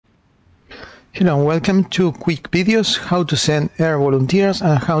Hello and welcome to quick videos how to send air volunteers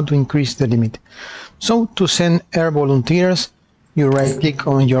and how to increase the limit. So to send air volunteers, you right click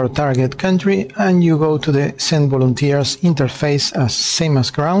on your target country and you go to the send volunteers interface as same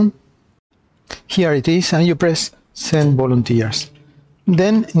as ground. Here it is, and you press send volunteers.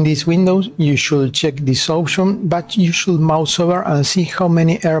 Then in this window you should check this option, but you should mouse over and see how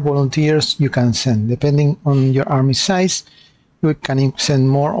many air volunteers you can send. Depending on your army size, you can send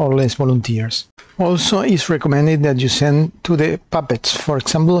more or less volunteers. Also, it's recommended that you send to the puppets. For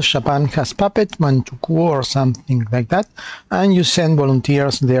example, Japan has puppet, Manchukuo or something like that, and you send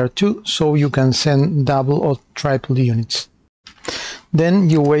volunteers there too, so you can send double or triple units. Then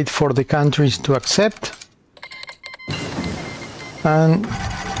you wait for the countries to accept, and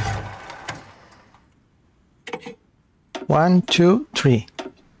 1, 2, 3.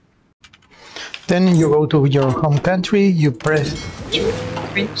 Then you go to your home country, you press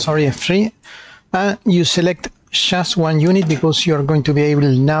F3, and you select just one unit because you are going to be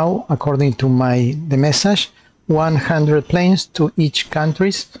able now, according to the message, 100 planes to each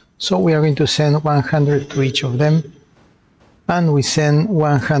countries. So we are going to send 100 to each of them, and we send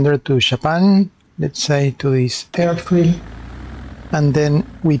 100 to Japan, let's say to this airfield, and then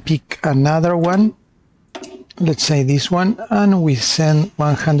we pick another one. Let's say this one, and we send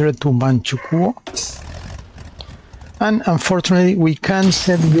 100 to Manchukuo. And unfortunately, we can't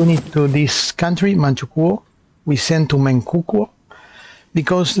send unit to this country, Manchukuo. We send to Menkukuo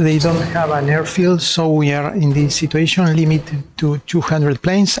because they don't have an airfield. So we are in this situation limited to 200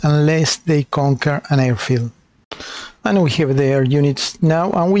 planes unless they conquer an airfield. And we have their units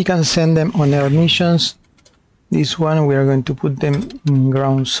now, and we can send them on air missions. This one we are going to put them in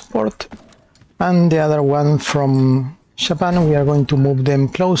ground support. And the other one from Japan, we are going to move them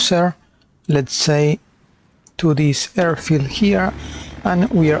closer, let's say to this airfield here, and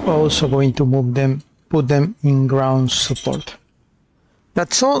we are also going to put them in ground support.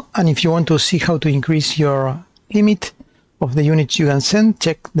 That's all, and if you want to see how to increase your limit of the units you can send,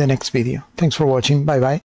 check the next video. Thanks for watching, bye bye.